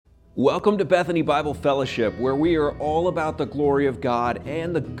Welcome to Bethany Bible Fellowship, where we are all about the glory of God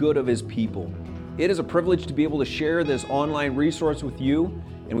and the good of His people. It is a privilege to be able to share this online resource with you,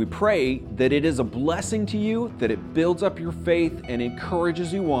 and we pray that it is a blessing to you, that it builds up your faith and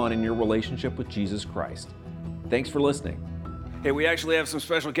encourages you on in your relationship with Jesus Christ. Thanks for listening. Hey, we actually have some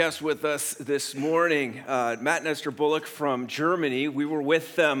special guests with us this morning. Matt and Esther Bullock from Germany. We were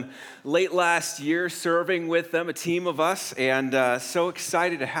with them late last year, serving with them, a team of us, and so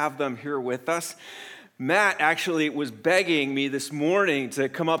excited to have them here with us. Matt actually was begging me this morning to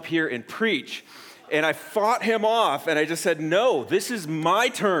come up here and preach, and I fought him off, and I just said, no, this is my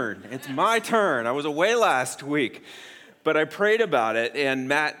turn. It's my turn. I was away last week, but I prayed about it, and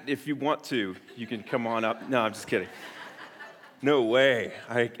Matt, if you want to, you can come on up. No, I'm just kidding. No way.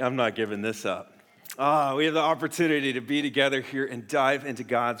 I'm not giving this up. We have the opportunity to be together here and dive into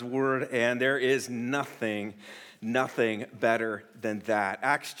God's Word, and there is nothing better than that.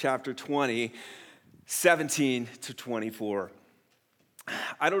 Acts chapter 20, 17 to 24.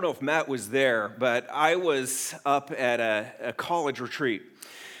 I don't know if Matt was there, but I was up at a college retreat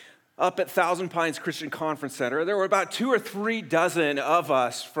up at Thousand Pines Christian Conference Center. There were about 2 or 3 dozen of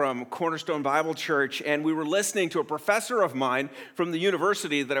us from Cornerstone Bible Church, and we were listening to a professor of mine from the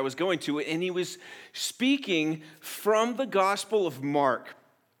university that I was going to, and he was speaking from the Gospel of Mark,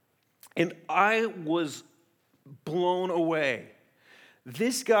 and I was blown away.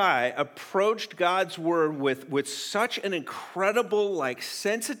 This guy approached God's Word with such an incredible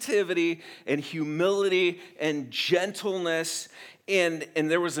sensitivity and humility and gentleness, and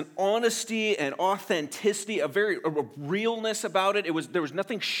there was an honesty and authenticity, a realness about it. There was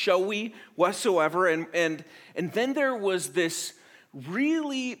nothing showy whatsoever, and then there was this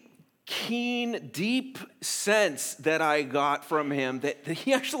really keen, deep sense that I got from him that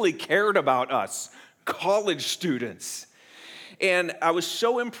he actually cared about us, college students. And I was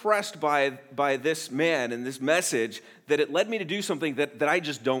so impressed by this man and this message that it led me to do something that I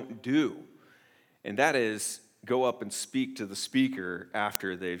just don't do. And that is go up and speak to the speaker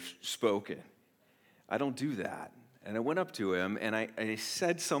after they've spoken. I don't do that. And I went up to him and I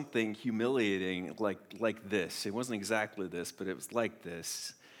said something humiliating like this. It wasn't exactly this, but it was like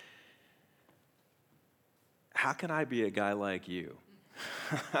this. How can I be a guy like you?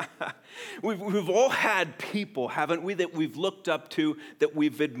 We've all had people, haven't we, that we've looked up to, that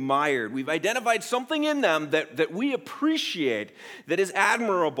we've admired. We've identified something in them that we appreciate, that is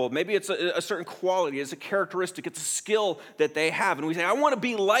admirable. Maybe it's a certain quality, it's a characteristic, it's a skill that they have. And we say, I want to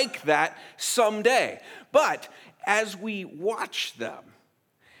be like that someday. But as we watch them,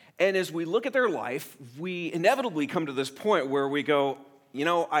 and as we look at their life, we inevitably come to this point where we go,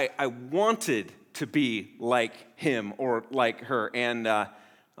 I wanted to be like him or like her. And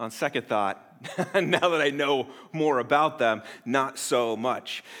on second thought, now that I know more about them, not so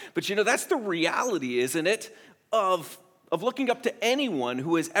much. But that's the reality, isn't it, of looking up to anyone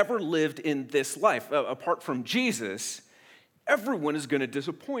who has ever lived in this life. Apart from Jesus, everyone is going to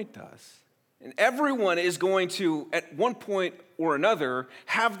disappoint us. And everyone is going to, at one point or another,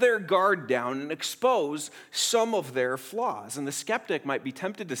 have their guard down and expose some of their flaws. And the skeptic might be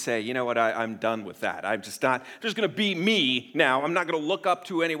tempted to say, you know what, I'm done with that. I'm just going to be me now. I'm not going to look up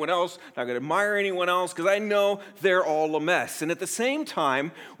to anyone else, not going to admire anyone else, because I know they're all a mess. And at the same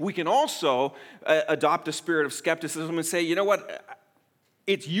time, we can also adopt a spirit of skepticism and say, you know what,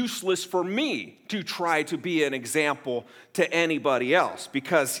 it's useless for me to try to be an example to anybody else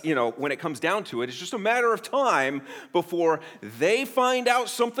because, when it comes down to it, it's just a matter of time before they find out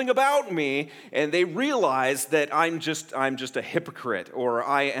something about me and they realize that I'm just a hypocrite, or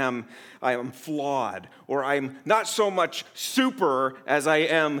I am flawed, or I'm not so much super as I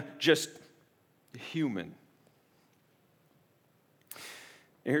am just human.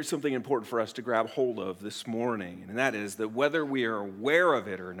 And here's something important for us to grab hold of this morning, and that is that whether we are aware of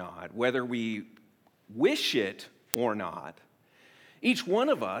it or not, whether we wish it or not, each one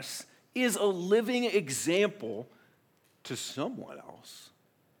of us is a living example to someone else.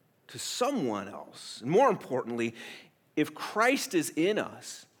 To someone else. And more importantly, if Christ is in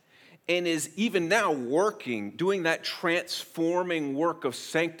us and is even now working, doing that transforming work of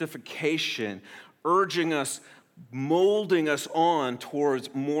sanctification, urging us, molding us on towards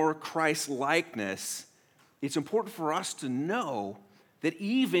more Christ-likeness, it's important for us to know that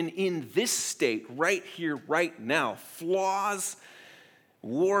even in this state, right here, right now, flaws,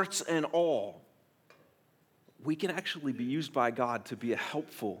 warts and all, we can actually be used by God to be a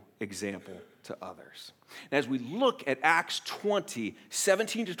helpful example to others. And as we look at Acts 20,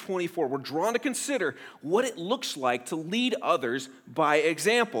 17 to 24, we're drawn to consider what it looks like to lead others by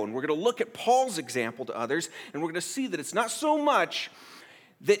example. And we're going to look at Paul's example to others, and we're going to see that it's not so much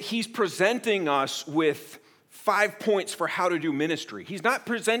that he's presenting us with 5 points for how to do ministry. He's not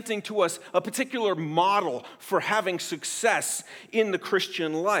presenting to us a particular model for having success in the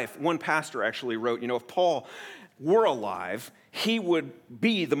Christian life. One pastor actually wrote, if Paul were alive, he would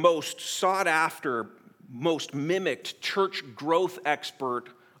be the most sought after, most mimicked church growth expert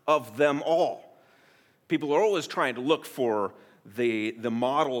of them all. People are always trying to look for the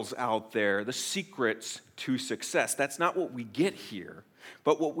models out there, the secrets to success. That's not what we get here.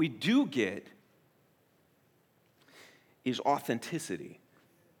 But what we do get is authenticity.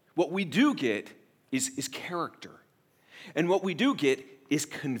 What we do get is character. And what we do get is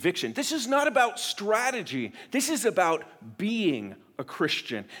conviction. This is not about strategy. This is about being a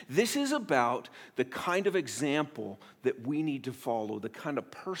Christian. This is about the kind of example that we need to follow, the kind of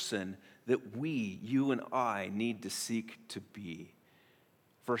person that you and I, need to seek to be.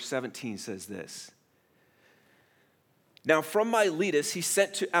 Verse 17 says this. Now from Miletus he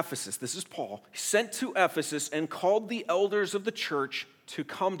sent to Ephesus, this is Paul, he sent to Ephesus and called the elders of the church to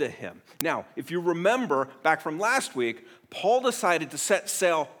come to him. Now, if you remember back from last week, Paul decided to set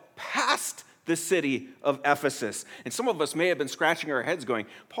sail past the city of Ephesus. And some of us may have been scratching our heads going,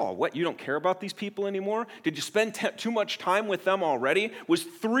 Paul, what, you don't care about these people anymore? Did you spend too much time with them already? Was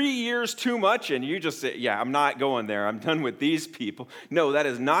 3 years too much? And you just said, yeah, I'm not going there. I'm done with these people. No, that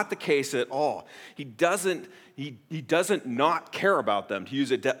is not the case at all. He doesn't not care about them, to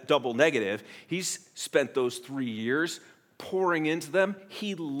use a double negative. He's spent those 3 years pouring into them.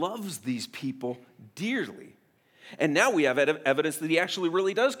 He loves these people dearly. And now we have evidence that he actually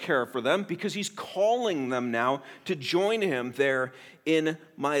really does care for them, because he's calling them now to join him there in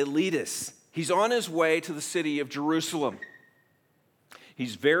Miletus. He's on his way to the city of Jerusalem.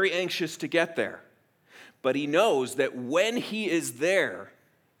 He's very anxious to get there. But he knows that when he is there,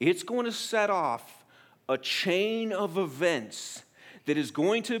 it's going to set off a chain of events that is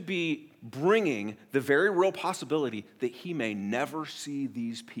going to be bringing the very real possibility that he may never see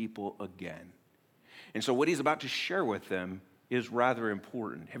these people again. And so what he's about to share with them is rather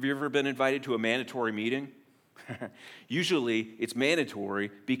important. Have you ever been invited to a mandatory meeting? Usually it's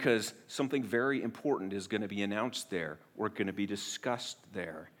mandatory because something very important is going to be announced there or going to be discussed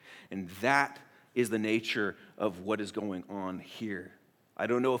there. And that is the nature of what is going on here. I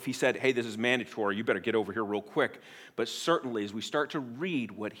don't know if he said, hey, this is mandatory, you better get over here real quick. But certainly as we start to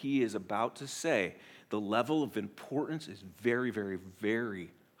read what he is about to say, the level of importance is very, very,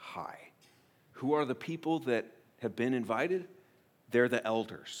 very high. Who are the people that have been invited? They're the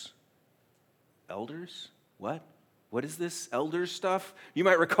elders. Elders? What? What is this elders stuff? You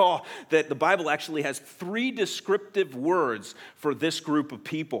might recall that the Bible actually has 3 descriptive words for this group of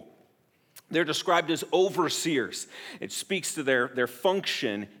people. They're described as overseers. It speaks to their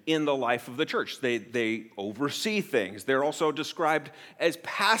function in the life of the church. They oversee things. They're also described as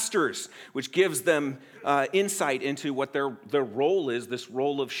pastors, which gives them insight into what their role is, this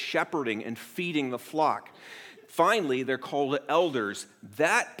role of shepherding and feeding the flock. Finally, they're called elders.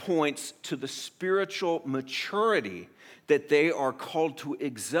 That points to the spiritual maturity that they are called to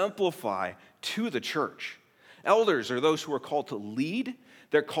exemplify to the church. Elders are those who are called to lead.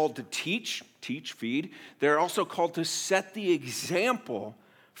 They're called to teach, feed. They're also called to set the example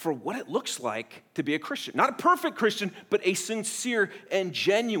for what it looks like to be a Christian. Not a perfect Christian, but a sincere and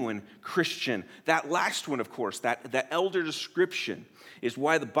genuine Christian. That last one, of course, that elder description is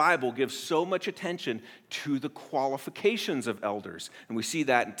why the Bible gives so much attention to the qualifications of elders. And we see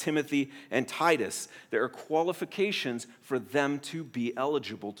that in Timothy and Titus. There are qualifications for them to be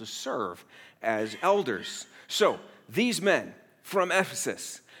eligible to serve as elders. So these men from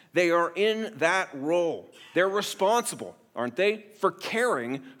Ephesus, they are in that role. They're responsible, aren't they, for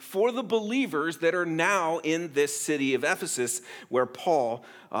caring for the believers that are now in this city of Ephesus where Paul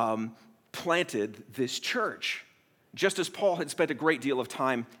planted this church. Just as Paul had spent a great deal of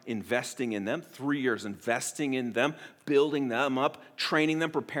time investing in them, 3 years investing in them, building them up, training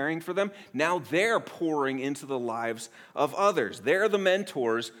them, preparing for them, now they're pouring into the lives of others. They're the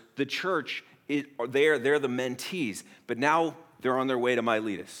mentors. The church, they're the mentees. But now they're on their way to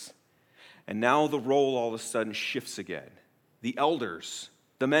Miletus. And now the role all of a sudden shifts again. The elders,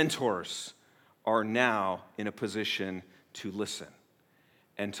 the mentors, are now in a position to listen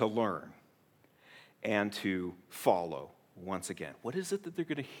and to learn and to follow once again. What is it that they're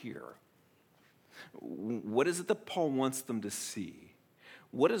going to hear? What is it that Paul wants them to see?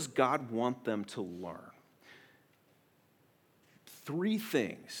 What does God want them to learn? 3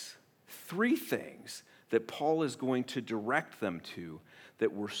 things that Paul is going to direct them to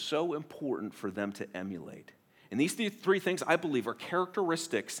that were so important for them to emulate. And these 3 things, I believe, are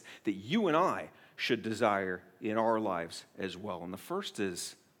characteristics that you and I should desire in our lives as well. And the first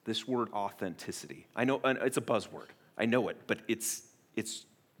is this word authenticity. I know it's a buzzword. I know it, but it's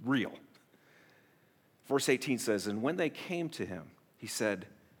real. Verse 18 says, "And when they came to him, he said,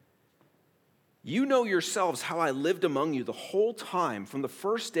 'You know yourselves how I lived among you the whole time from the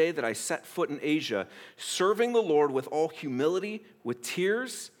first day that I set foot in Asia, serving the Lord with all humility, with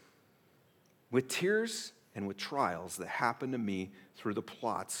tears and with trials that happened to me through the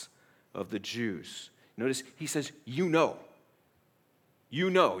plots of the Jews.'" Notice he says, "You know." You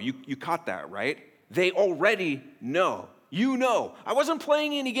know. You caught that, right? They already know. You know. I wasn't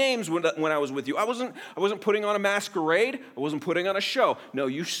playing any games when I was with you. I wasn't putting on a masquerade. I wasn't putting on a show. No,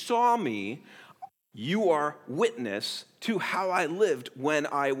 you saw me. You are witness to how I lived when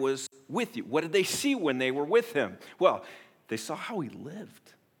I was with you. What did they see when they were with him? Well, they saw how he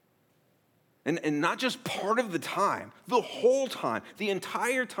lived. And not just part of the time, the whole time, the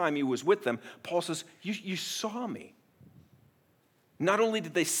entire time he was with them, Paul says, you saw me. Not only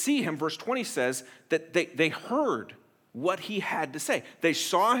did they see him, verse 20 says that they heard what he had to say. They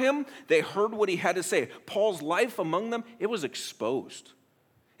saw him, they heard what he had to say. Paul's life among them, it was exposed.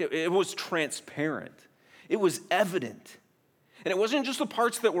 It was transparent. It was evident. And it wasn't just the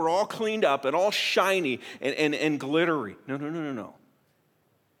parts that were all cleaned up and all shiny and glittery. No.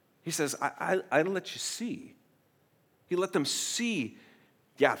 He says, I let you see. He let them see,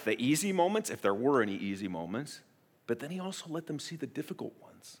 the easy moments, if there were any easy moments, but then he also let them see the difficult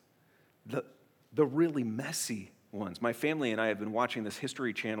ones, the really messy ones. My family and I have been watching this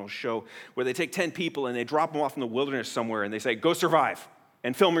History Channel show where they take 10 people and they drop them off in the wilderness somewhere and they say, "Go survive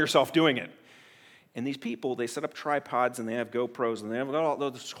and film yourself doing it." And these people, they set up tripods and they have GoPros and they have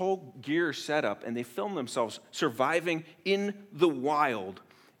all this whole gear set up and they film themselves surviving in the wild.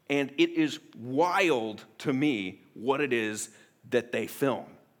 And it is wild to me what it is that they film.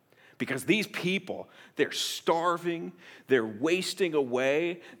 Because these people, they're starving, they're wasting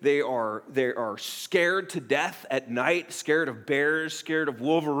away, they are scared to death at night, scared of bears, scared of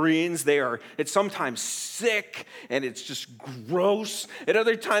wolverines. It's sometimes sick and it's just gross. At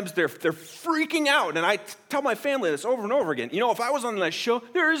other times they're freaking out. And I tell my family this over and over again. If I was on that show,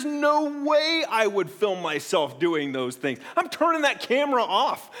 there is no way I would film myself doing those things. I'm turning that camera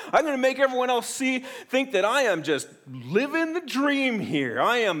off. I'm going to make everyone else think that I am just living the dream here.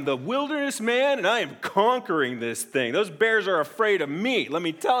 I am the wilderness man and I am conquering this thing. Those bears are afraid of me, let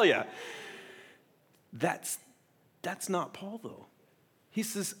me tell you. That's not Paul, though. He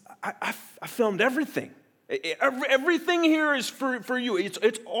says, I filmed everything. Everything here is for you.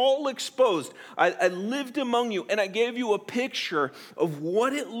 It's all exposed. I lived among you, and I gave you a picture of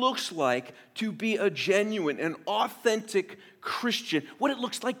what it looks like to be a genuine and authentic Christian, what it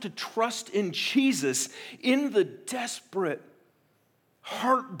looks like to trust in Jesus in the desperate,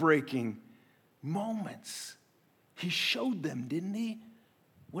 heartbreaking moments. He showed them, didn't he,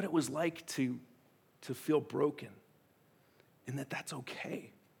 what it was like to feel broken, and that's okay.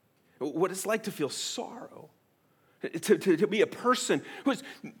 What it's like to feel sorrow, to be a person who has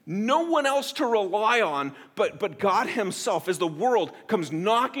no one else to rely on but God himself, as the world comes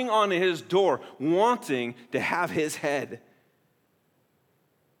knocking on his door, wanting to have his head.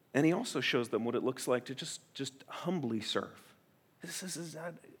 And he also shows them what it looks like to just humbly serve. This is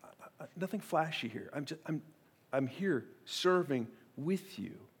nothing flashy here. I'm here serving with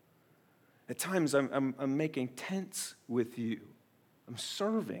you. At times I'm making tents with you. I'm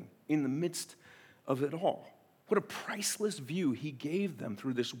serving in the midst of it all. What a priceless view he gave them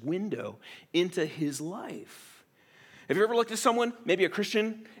through this window into his life. Have you ever looked at someone, maybe a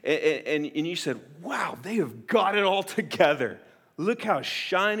Christian, and you said, "Wow, they have got it all together. Look how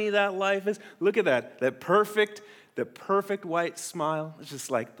shiny that life is. Look at that perfect white smile." It's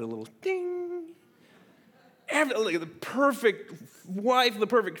just like the little ding. Look at the perfect wife, the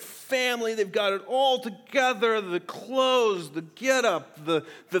perfect family. They've got it all together. The clothes, the get-up, the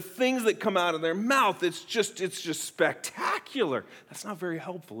things that come out of their mouth. It's just spectacular. That's not very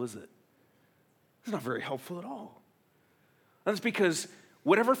helpful, is it? It's not very helpful at all. That's because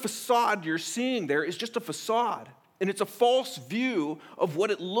whatever facade you're seeing there is just a facade. And it's a false view of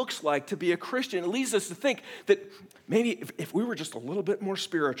what it looks like to be a Christian. It leads us to think that maybe if we were just a little bit more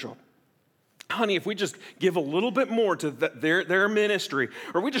spiritual, honey, if we just give a little bit more to their ministry,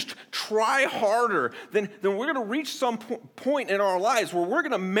 or we just try harder, then we're going to reach some point in our lives where we're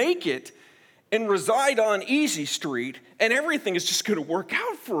going to make it and reside on Easy Street, and everything is just going to work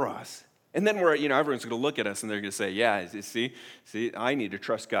out for us. And then everyone's going to look at us and they're going to say, "Yeah, see, I need to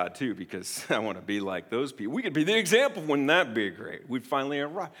trust God too because I want to be like those people. We could be the example. Wouldn't that be great? We'd finally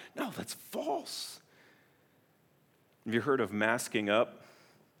arrive." No, that's false. Have you heard of masking up?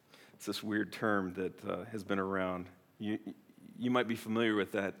 It's this weird term that has been around. You you might be familiar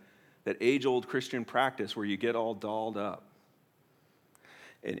with that age-old Christian practice where you get all dolled up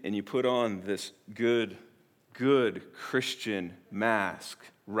and you put on this good Christian mask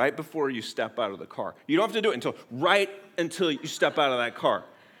right before you step out of the car. You don't have to do it until you step out of that car.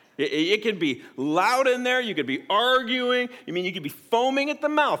 It could be loud in there. You could be arguing. You could be foaming at the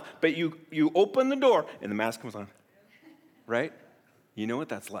mouth. But you open the door and the mask comes on. Right? You know what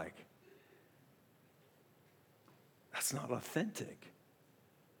that's like. That's not authentic.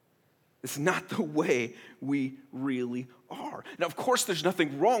 It's not the way we really are. Now, of course, there's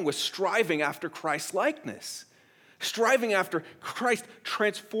nothing wrong with striving after Christ's likeness. Striving after Christ,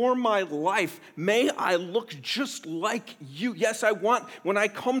 transform my life. May I look just like you. Yes, when I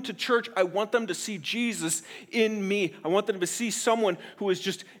come to church, I want them to see Jesus in me. I want them to see someone who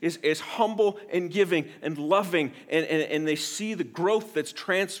is humble and giving and loving, and they see the growth that's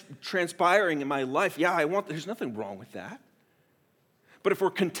transpiring in my life. Yeah, there's nothing wrong with that. But if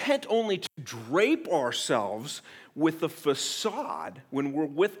we're content only to drape ourselves with the facade when we're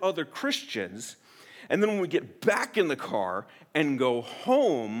with other Christians, and then when we get back in the car and go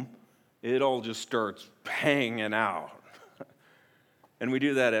home, it all just starts hanging out. And we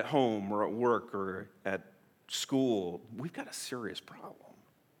do that at home or at work or at school. We've got a serious problem.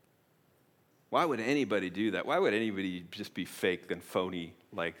 Why would anybody do that? Why would anybody just be fake and phony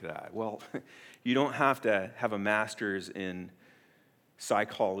like that? Well, you don't have to have a master's in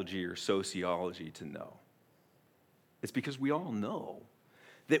psychology or sociology to know. It's because we all know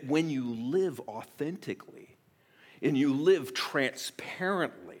that when you live authentically and you live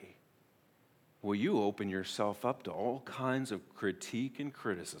transparently, well, you open yourself up to all kinds of critique and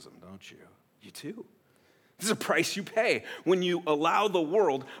criticism, don't you? You too. This is a price you pay when you allow the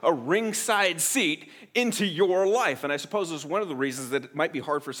world a ringside seat into your life. And I suppose this is one of the reasons that it might be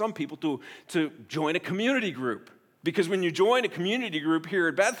hard for some people to join a community group. Because when you join a community group here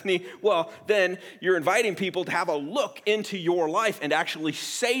at Bethany, well, then you're inviting people to have a look into your life and actually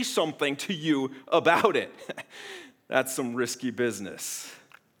say something to you about it. That's some risky business.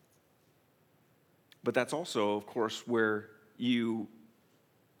 But that's also, of course, where you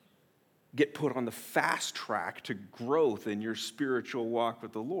get put on the fast track to growth in your spiritual walk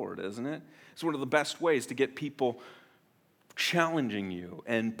with the Lord, isn't it? It's one of the best ways to get people challenging you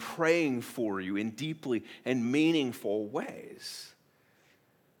and praying for you in deeply and meaningful ways.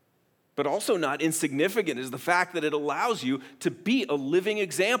 But also not insignificant is the fact that it allows you to be a living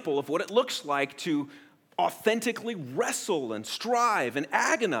example of what it looks like to authentically wrestle and strive and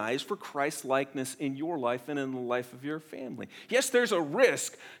agonize for Christ's likeness in your life and in the life of your family. Yes, there's a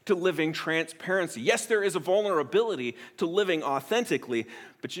risk to living transparency. Yes, there is a vulnerability to living authentically.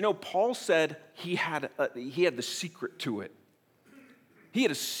 But Paul said he had the secret to it. He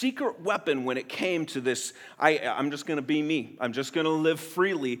had a secret weapon when it came to this, I'm just going to be me. I'm just going to live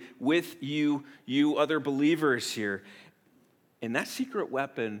freely with you other believers here. And that secret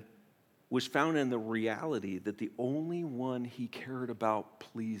weapon was found in the reality that the only one he cared about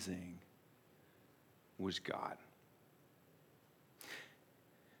pleasing was God.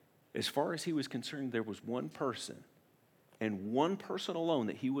 As far as he was concerned, there was one person, and one person alone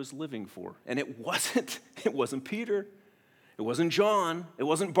that he was living for. And it wasn't Peter. It wasn't John, it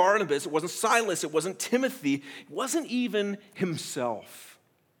wasn't Barnabas, it wasn't Silas, it wasn't Timothy, it wasn't even himself.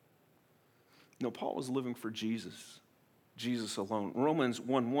 No, Paul was living for Jesus alone. Romans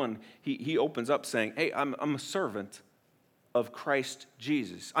 1:1, he opens up saying, hey, I'm a servant of Christ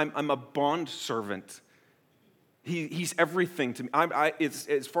Jesus. I'm a bond servant. He's everything to me.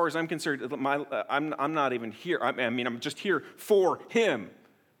 As far as I'm concerned, I'm not even here. I'm just here for him.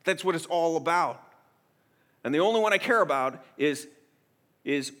 That's what it's all about. And the only one I care about is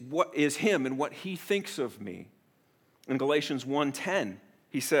what is him and what he thinks of me. In Galatians 1:10,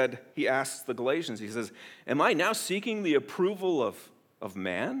 he asks the Galatians, he says, am I now seeking the approval of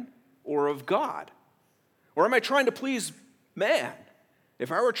man or of God? Or am I trying to please man?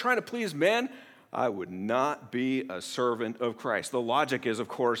 If I were trying to please man, I would not be a servant of Christ. The logic is, of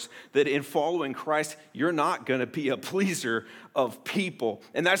course, that in following Christ, you're not going to be a pleaser of people.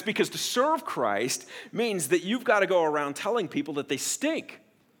 And that's because to serve Christ means that you've got to go around telling people that they stink.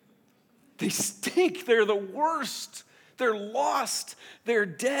 They stink. They're the worst. They're lost. They're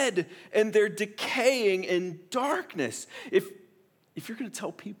dead. And they're decaying in darkness. If you're going to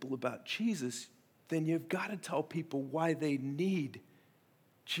tell people about Jesus, then you've got to tell people why they need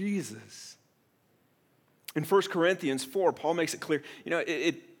Jesus. In 1 Corinthians 4, Paul makes it clear,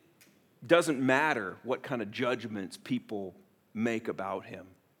 it doesn't matter what kind of judgments people make about him.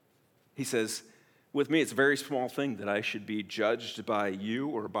 He says, with me, it's a very small thing that I should be judged by you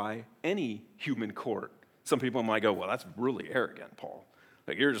or by any human court. Some people might go, well, that's really arrogant, Paul.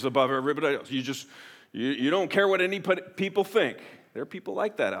 Like, you're just above everybody else. You don't care what any people think. There are people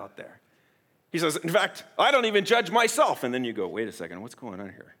like that out there. He says, in fact, I don't even judge myself. And then you go, wait a second, what's going on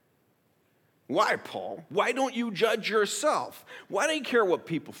here? Why, Paul? Why don't you judge yourself? Why don't you care what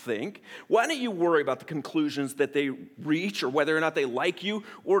people think? Why don't you worry about the conclusions that they reach or whether or not they like you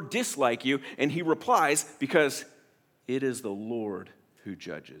or dislike you? And he replies, because it is the Lord who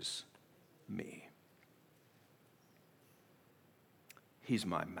judges me. He's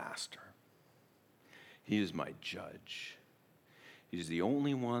my master. He is my judge. He's the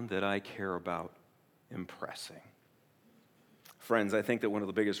only one that I care about impressing. Friends, I think that one of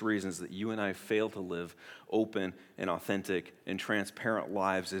the biggest reasons that you and I fail to live open and authentic and transparent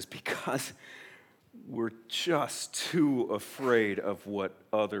lives is because we're just too afraid of what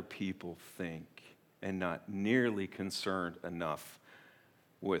other people think and not nearly concerned enough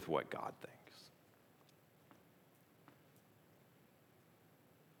with what God thinks.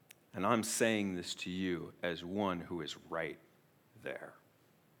 And I'm saying this to you as one who is right there.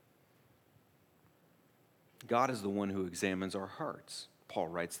 God is the one who examines our hearts. Paul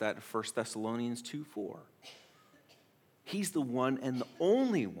writes that in 1 Thessalonians 2:4. He's the one and the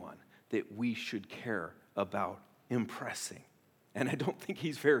only one that we should care about impressing. And I don't think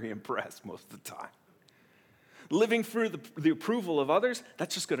he's very impressed most of the time. Living through the approval of others,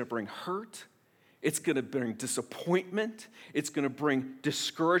 that's just going to bring hurt. It's going to bring disappointment. It's going to bring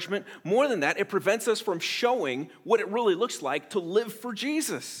discouragement. More than that, it prevents us from showing what it really looks like to live for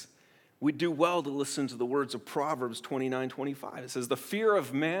Jesus. We do well to listen to the words of Proverbs 29:25. It says, the fear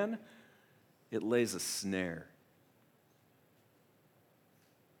of man, it lays a snare.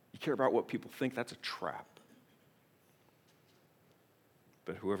 You care about what people think, that's a trap.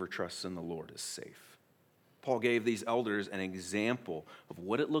 But whoever trusts in the Lord is safe. Paul gave these elders an example of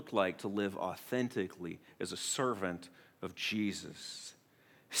what it looked like to live authentically as a servant of Jesus.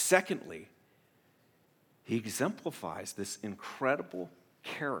 Secondly, he exemplifies this incredible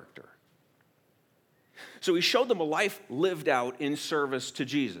character. So he showed them a life lived out in service to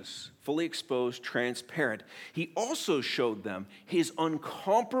Jesus, fully exposed, transparent. He also showed them his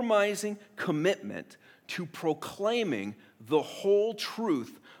uncompromising commitment to proclaiming the whole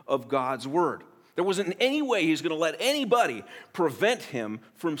truth of God's word. There wasn't in any way he's going to let anybody prevent him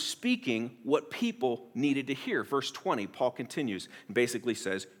from speaking what people needed to hear. Verse 20, Paul continues and basically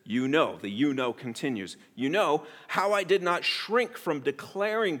says, you know continues. You know how I did not shrink from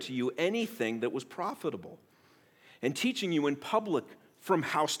declaring to you anything that was profitable and teaching you in public from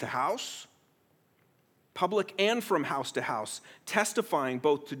house to house, public and from house to house, testifying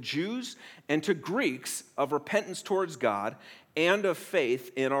both to Jews and to Greeks of repentance towards God and of faith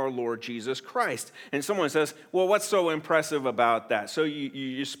in our Lord Jesus Christ. And someone says, well, what's so impressive about that? So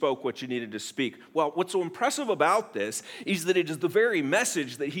you spoke what you needed to speak. Well, what's so impressive about this is that it is the very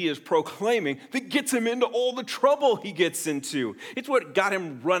message that he is proclaiming that gets him into all the trouble he gets into. It's what got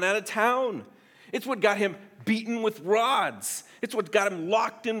him run out of town. It's what got him beaten with rods. It's what got him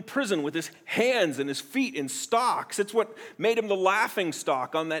locked in prison with his hands and his feet in stocks. It's what made him the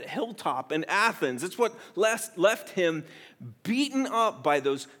laughingstock on that hilltop in Athens. It's what left him beaten up by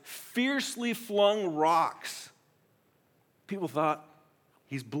those fiercely flung rocks. People thought,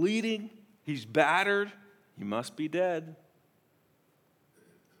 he's bleeding, he's battered, he must be dead.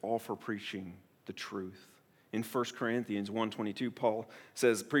 All for preaching the truth. In 1 Corinthians 1:22, Paul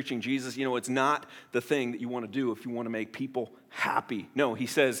says, preaching Jesus, it's not the thing that you want to do if you want to make people happy. No, he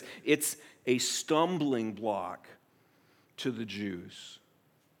says it's a stumbling block to the Jews.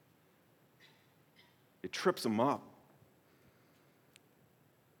 It trips them up.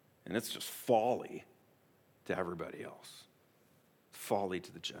 And it's just folly to everybody else. Folly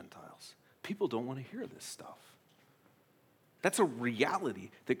to the Gentiles. People don't want to hear this stuff. That's a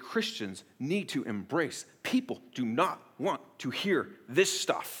reality that Christians need to embrace. People do not want to hear this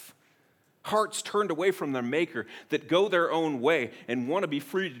stuff. Hearts turned away from their Maker that go their own way and want to be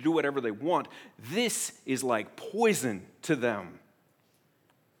free to do whatever they want. This is like poison to them.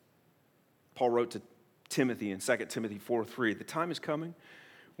 Paul wrote to Timothy in 2 Timothy 4:3, the time is coming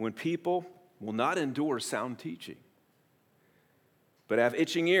when people will not endure sound teaching, but have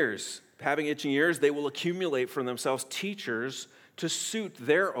itching ears. Having itching ears, they will accumulate for themselves teachers to suit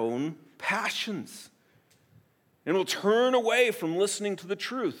their own passions and will turn away from listening to the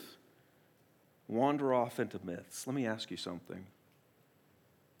truth, wander off into myths. Let me ask you something.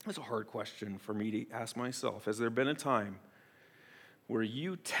 That's a hard question for me to ask myself. Has there been a time where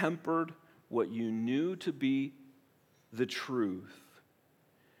you tempered what you knew to be the truth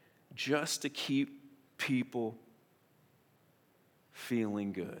just to keep people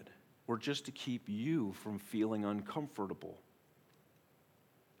feeling good? or just to keep you from feeling uncomfortable?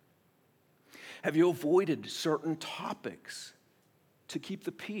 Have you avoided certain topics to keep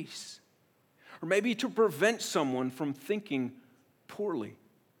the peace? Or maybe to prevent someone from thinking poorly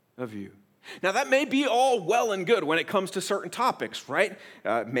of you? Now, that may be all well and good when it comes to certain topics, right?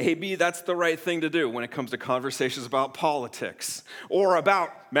 Maybe that's the right thing to do when it comes to conversations about politics, or about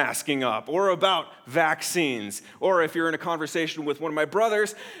masking up, or about vaccines, or if you're in a conversation with one of my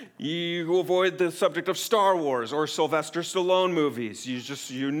brothers, you avoid the subject of Star Wars or Sylvester Stallone movies.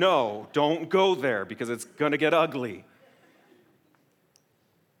 Don't go there because it's going to get ugly.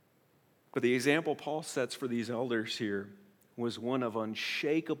 But the example Paul sets for these elders here was one of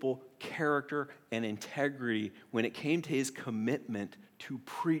unshakable character and integrity when it came to his commitment to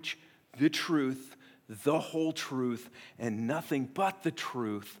preach the truth, the whole truth, and nothing but the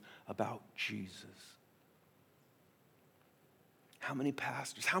truth about Jesus. How many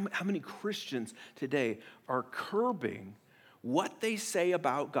pastors, how many Christians today are curbing what they say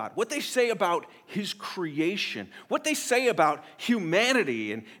about God, what they say about his creation, what they say about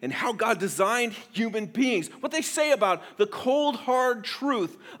humanity and how God designed human beings, what they say about the cold, hard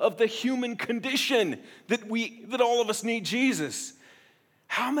truth of the human condition that all of us need Jesus?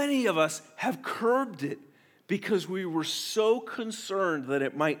 How many of us have curbed it because we were so concerned that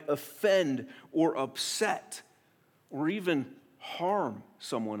it might offend or upset or even harm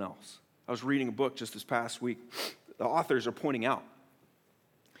someone else? I was reading a book just this past week. The authors are pointing out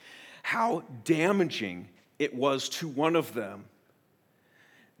how damaging it was to one of them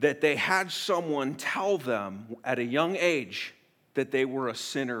that they had someone tell them at a young age that they were a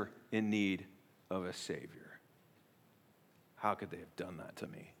sinner in need of a Savior. How could they have done that to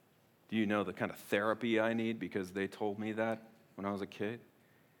me? Do you know the kind of therapy I need because they told me that when I was a kid?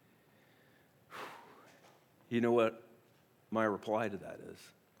 You know what my reply to that is?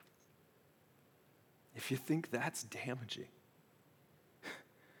 If you think that's damaging,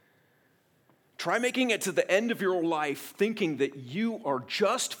 try making it to the end of your life thinking that you are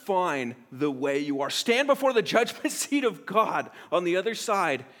just fine the way you are. Stand before the judgment seat of God on the other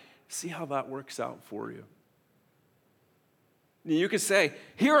side. See how that works out for you. You could say,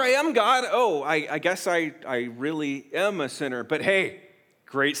 here I am, God. Oh, I guess I really am a sinner. But hey,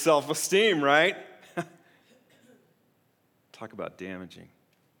 great self-esteem, right? Talk about damaging.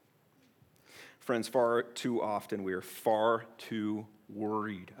 Friends, far too often we are far too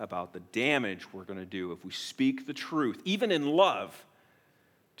worried about the damage we're going to do if we speak the truth, even in love,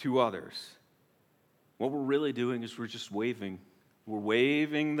 to others. What we're really doing is we're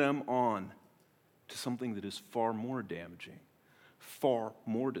waving them on to something that is far more damaging, far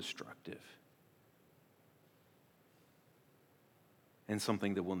more destructive, and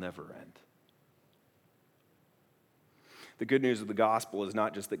something that will never end. The good news of the gospel is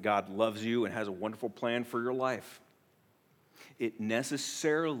not just that God loves you and has a wonderful plan for your life. It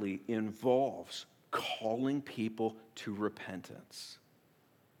necessarily involves calling people to repentance.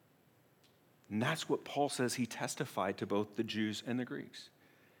 And that's what Paul says he testified to both the Jews and the Greeks.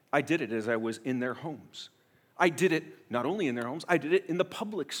 I did it as I was in their homes. I did it not only in their homes, I did it in the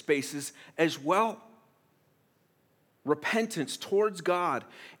public spaces as well. Repentance towards God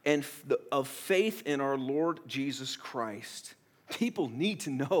and of faith in our Lord Jesus Christ. People need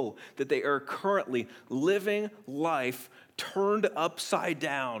to know that they are currently living life turned upside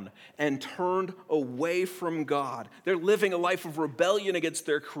down and turned away from God. They're living a life of rebellion against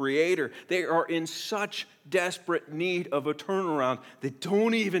their Creator. They are in such desperate need of a turnaround. They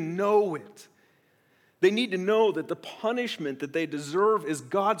don't even know it. They need to know that the punishment that they deserve is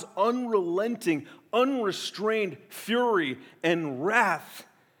God's unrelenting, unrestrained fury and wrath.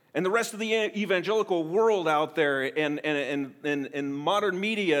 And the rest of the evangelical world out there and modern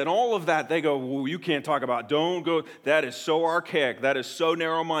media and all of that, they go, well, you can't talk about, don't go, that is so archaic, that is so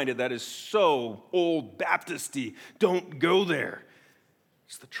narrow-minded, that is so old Baptist-y, don't go there.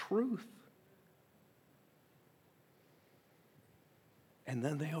 It's the truth. And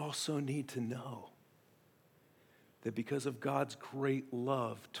then they also need to know that because of God's great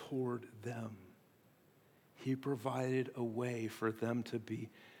love toward them, He provided a way for them to be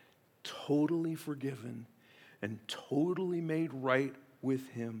totally forgiven and totally made right with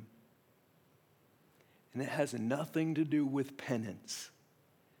Him. And it has nothing to do with penance,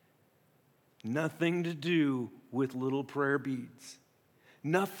 nothing to do with little prayer beads,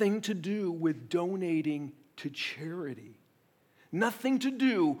 nothing to do with donating to charity. Nothing to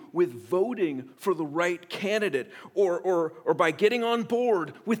do with voting for the right candidate or by getting on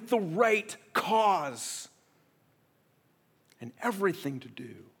board with the right cause. And everything to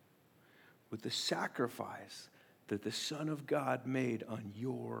do with the sacrifice that the Son of God made on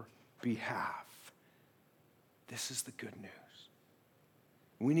your behalf. This is the good news.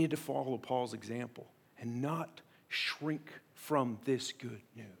 We need to follow Paul's example and not shrink from this good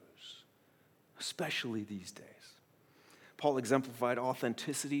news, especially these days. Paul exemplified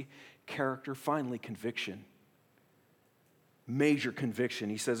authenticity, character, finally conviction. Major conviction.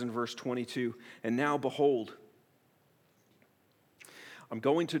 He says in verse 22, "And now behold, I'm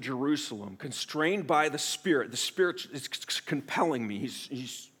going to Jerusalem, constrained by the Spirit. The Spirit is compelling me.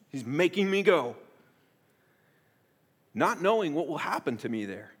 He's making me go. Not knowing what will happen to me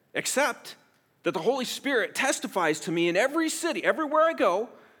there, except that the Holy Spirit testifies to me in every city, everywhere I go,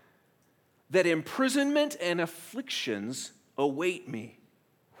 that imprisonment and afflictions await me.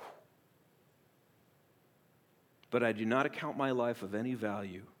 But I do not account my life of any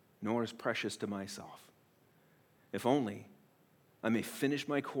value, nor as precious to myself, if only I may finish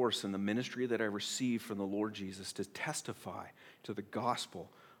my course in the ministry that I received from the Lord Jesus to testify to the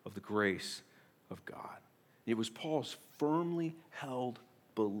gospel of the grace of God." It was Paul's firmly held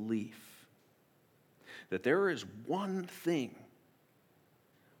belief that there is one thing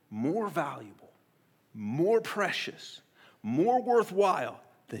more valuable, more precious, more worthwhile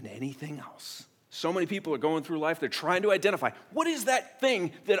than anything else. So many people are going through life, they're trying to identify, what is that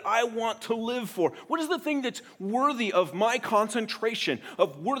thing that I want to live for? What is the thing that's worthy of my concentration,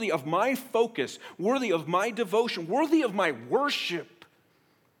 worthy of my focus, worthy of my devotion, worthy of my worship?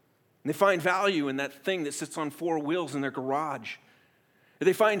 And they find value in that thing that sits on 4 wheels in their garage.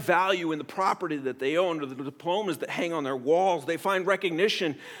 They find value in the property that they own or the diplomas that hang on their walls. They find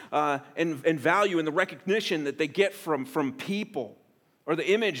recognition and value in the recognition that they get from people, or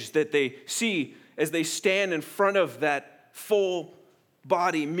the image that they see as they stand in front of that full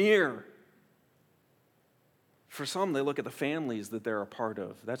body mirror. For some, they look at the families that they're a part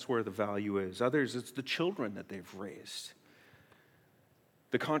of. That's where the value is. Others, it's the children that they've raised,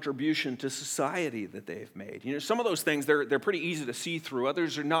 the contribution to society that they've made. You know, some of those things, they're pretty easy to see through.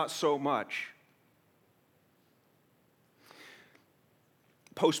 Others are not so much.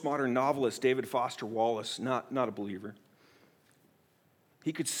 Postmodern novelist David Foster Wallace, not a believer,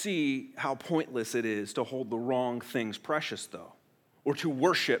 he could see how pointless it is to hold the wrong things precious, though, or to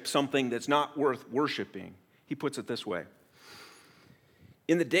worship something that's not worth worshiping. He puts it this way: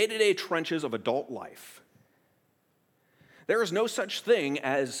 in the day-to-day trenches of adult life, there is no such thing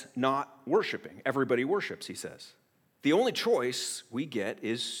as not worshiping. Everybody worships, he says. The only choice we get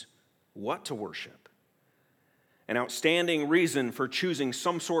is what to worship. An outstanding reason for choosing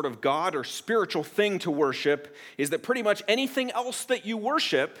some sort of God or spiritual thing to worship is that pretty much anything else that you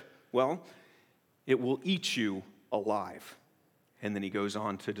worship, well, it will eat you alive. And then he goes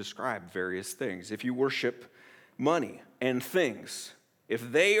on to describe various things. If you worship money and things, if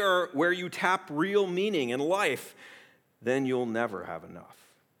they are where you tap real meaning in life, then you'll never have enough,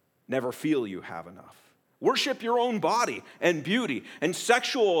 never feel you have enough. Worship your own body and beauty and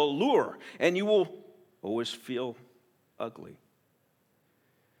sexual allure, and you will always feel ugly.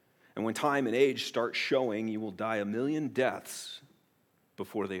 And when time and age start showing, you will die a million deaths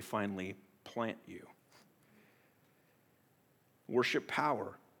before they finally plant you. Worship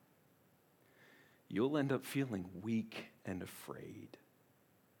power. You'll end up feeling weak and afraid.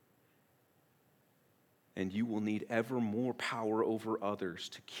 And you will need ever more power over others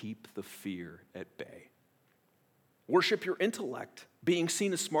to keep the fear at bay. Worship your intellect, being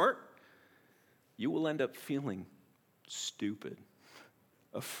seen as smart. You will end up feeling stupid,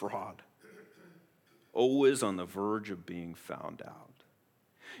 a fraud, always on the verge of being found out.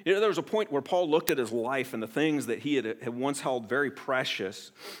 You know, there was a point where Paul looked at his life and the things that he had once held very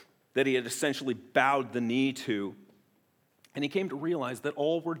precious, that he had essentially bowed the knee to, and he came to realize that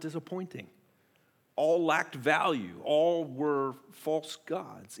all were disappointing. All lacked value. All were false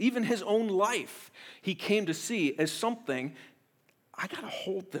gods. Even his own life, he came to see as something, I got to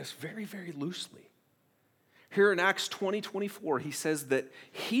hold this very, very loosely. Here in Acts 20:24, he says that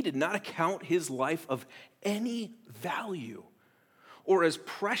he did not account his life of any value or as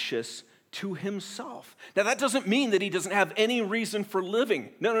precious to himself. Now, that doesn't mean that he doesn't have any reason for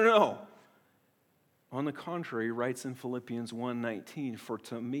living. No. On the contrary, he writes in Philippians 1:19, "For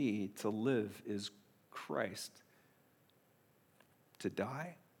to me to live is Christ. To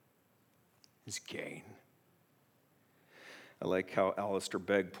die is gain." I like how Alistair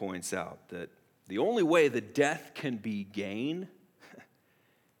Begg points out that the only way that death can be gain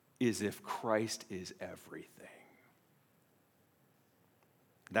is if Christ is everything.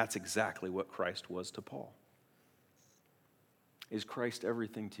 That's exactly what Christ was to Paul. Is Christ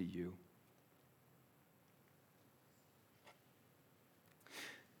everything to you?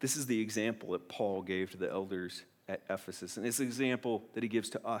 This is the example that Paul gave to the elders at Ephesus. And it's an example that he gives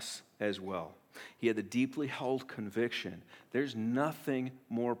to us as well. He had the deeply held conviction there's nothing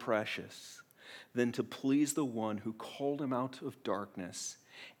more precious than to please the one who called him out of darkness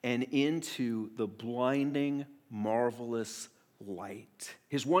and into the blinding, marvelous light.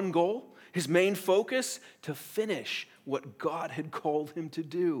 His one goal, his main focus, to finish what God had called him to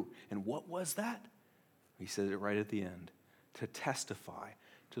do. And what was that? He said it right at the end. To testify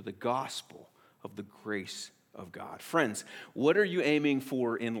to the gospel of the grace of God. Friends, what are you aiming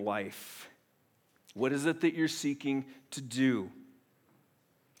for in life? What is it that you're seeking to do?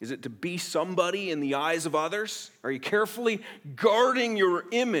 Is it to be somebody in the eyes of others? Are you carefully guarding your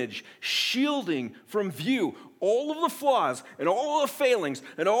image, shielding from view all of the flaws and all of the failings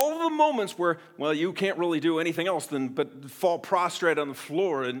and all of the moments where, well, you can't really do anything else than but fall prostrate on the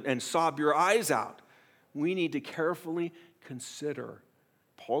floor and sob your eyes out? We need to carefully consider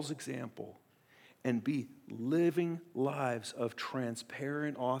Paul's example and be living lives of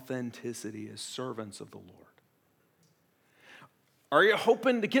transparent authenticity as servants of the Lord. Are you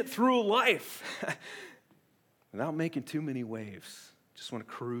hoping to get through life without making too many waves? Just want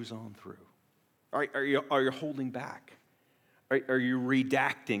to cruise on through. Are you holding back? Are you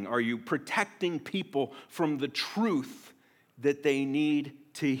redacting? Are you protecting people from the truth that they need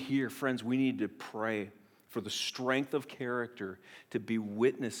to hear? Friends, we need to pray for the strength of character to be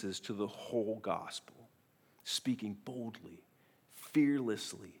witnesses to the whole gospel, speaking boldly,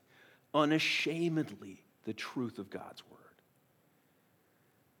 fearlessly, unashamedly the truth of God's word.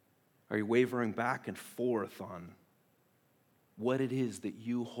 Are you wavering back and forth on what it is that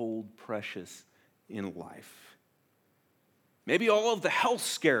you hold precious in life? Maybe all of the health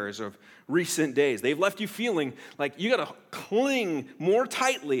scares of recent days, they've left you feeling like you got to cling more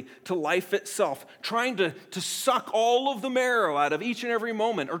tightly to life itself, trying to suck all of the marrow out of each and every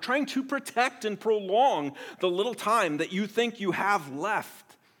moment, or trying to protect and prolong the little time that you think you have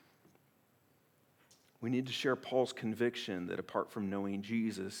left. We need to share Paul's conviction that apart from knowing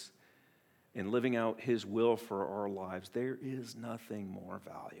Jesus and living out his will for our lives, there is nothing more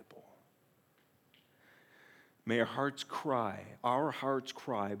valuable. May our heart's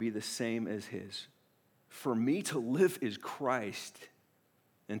cry be the same as his. For me to live is Christ,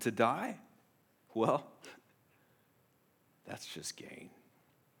 and to die, well, that's just gain.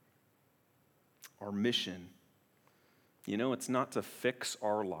 Our mission, it's not to fix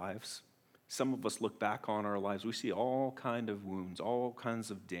our lives. Some of us look back on our lives, we see all kinds of wounds, all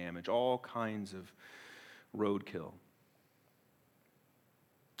kinds of damage, all kinds of roadkill.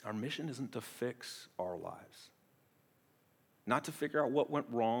 Our mission isn't to fix our lives, not to figure out what went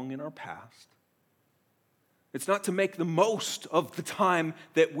wrong in our past. It's not to make the most of the time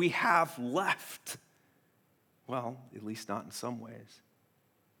that we have left. Well, at least not in some ways.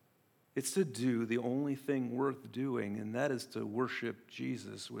 It's to do the only thing worth doing, and that is to worship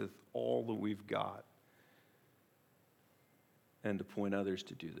Jesus with all that we've got and to point others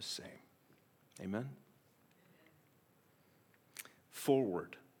to do the same. Amen?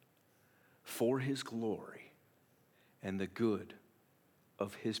 Forward for his glory and the good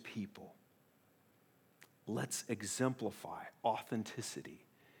of his people. Let's exemplify authenticity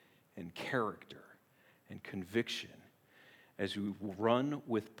and character and conviction as we run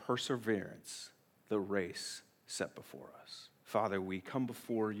with perseverance the race set before us. Father, we come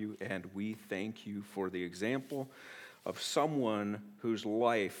before you and we thank you for the example of someone whose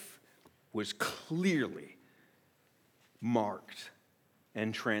life was clearly marked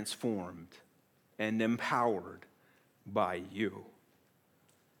and transformed and empowered by you.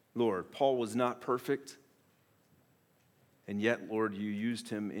 Lord, Paul was not perfect, and yet, Lord, you used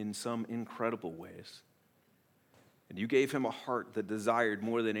him in some incredible ways. And you gave him a heart that desired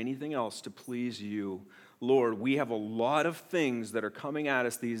more than anything else to please you. Lord, we have a lot of things that are coming at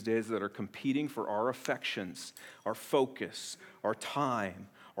us these days that are competing for our affections, our focus, our time,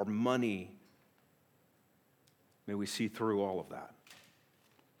 our money. May we see through all of that.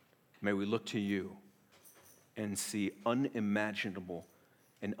 May we look to you and see unimaginable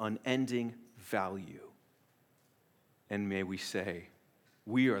and unending value. And may we say,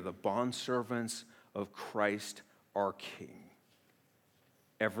 we are the bondservants of Christ our King.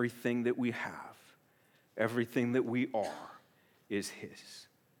 Everything that we have, everything that we are, is his.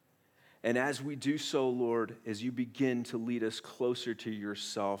 And as we do so, Lord, as you begin to lead us closer to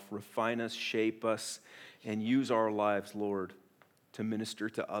yourself, refine us, shape us, and use our lives, Lord, to minister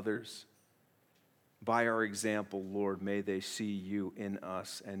to others, by our example, Lord, may they see you in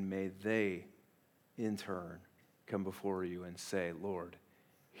us, and may they, in turn, come before you and say, Lord,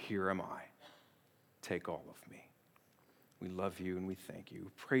 here am I. Take all of me. We love you and we thank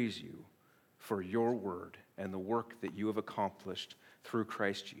you. Praise you for your word and the work that you have accomplished through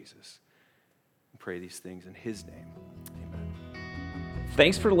Christ Jesus. We pray these things in his name. Amen.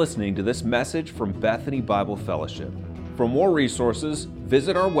 Thanks for listening to this message from Bethany Bible Fellowship. For more resources,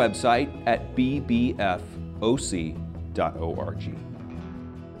 visit our website at bbfoc.org.